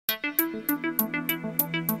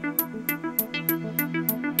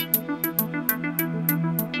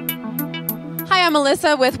Hi, I'm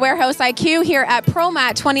Melissa with Warehouse IQ here at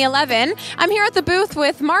ProMat 2011. I'm here at the booth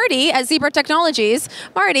with Marty at Zebra Technologies.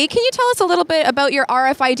 Marty, can you tell us a little bit about your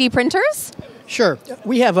RFID printers? Sure.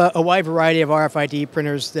 We have a wide variety of RFID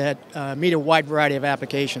printers that meet a wide variety of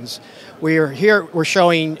applications. We're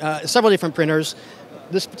showing several different printers.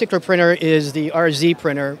 This particular printer is the RZ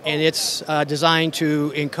printer, and it's designed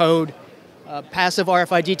to encode passive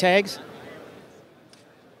RFID tags.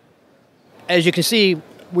 As you can see,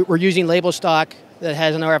 we're using label stock that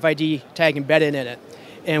has an RFID tag embedded in it.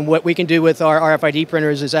 And what we can do with our RFID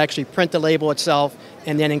printers is actually print the label itself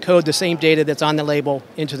and then encode the same data that's on the label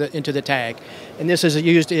into the tag. And this is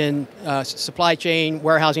used in supply chain,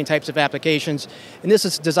 warehousing types of applications. And this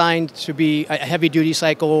is designed to be a heavy duty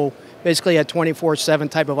cycle, basically a 24/7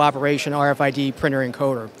 type of operation RFID printer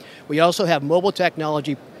encoder. We also have mobile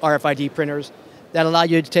technology RFID printers that allow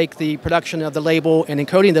you to take the production of the label and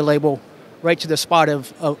encoding the label right to the spot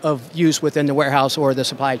of use within the warehouse or the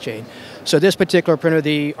supply chain. So this particular printer,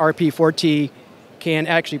 the RP4T, can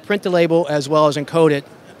actually print the label as well as encode it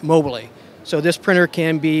mobily. So this printer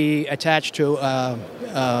can be attached to a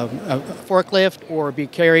forklift or be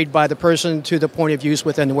carried by the person to the point of use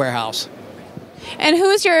within the warehouse. And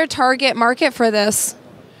who's your target market for this?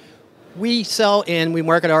 We sell and we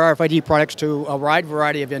market our RFID products to a wide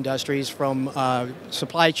variety of industries, from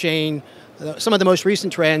supply chain. Some of the most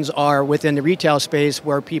recent trends are within the retail space,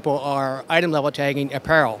 where people are item level tagging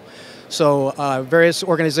apparel. So various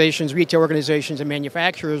organizations, retail organizations and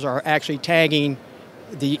manufacturers are actually tagging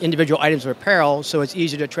the individual items of apparel, so it's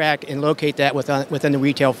easy to track and locate that within the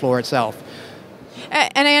retail floor itself.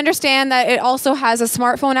 And I understand that it also has a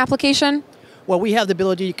smartphone application? Well, we have the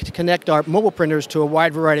ability to connect our mobile printers to a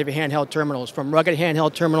wide variety of handheld terminals, from rugged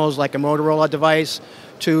handheld terminals like a Motorola device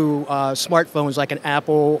to smartphones like an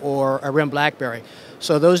Apple or a RIM BlackBerry.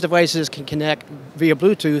 So those devices can connect via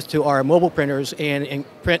Bluetooth to our mobile printers and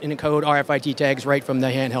print and encode RFID tags right from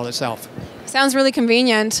the handheld itself. Sounds really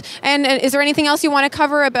convenient. And is there anything else you want to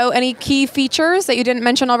cover about any key features that you didn't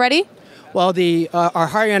mention already? Well, our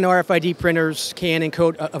high-end RFID printers can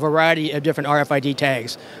encode a variety of different RFID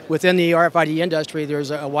tags. Within the RFID industry,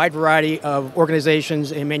 there's a wide variety of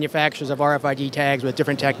organizations and manufacturers of RFID tags with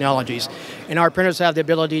different technologies. And our printers have the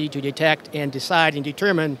ability to detect and decide and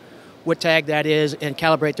determine what tag that is and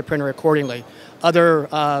calibrate the printer accordingly.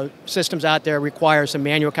 Other systems out there require some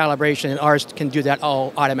manual calibration, and ours can do that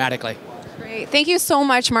all automatically. Great. Thank you so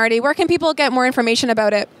much, Marty. Where can people get more information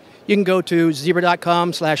about it? You can go to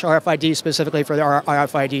zebra.com/RFID specifically for our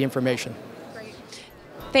RFID information. Great.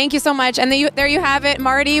 Thank you so much. And there you have it,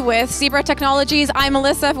 Marty with Zebra Technologies. I'm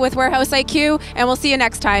Melissa with Warehouse IQ, and we'll see you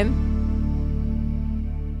next time.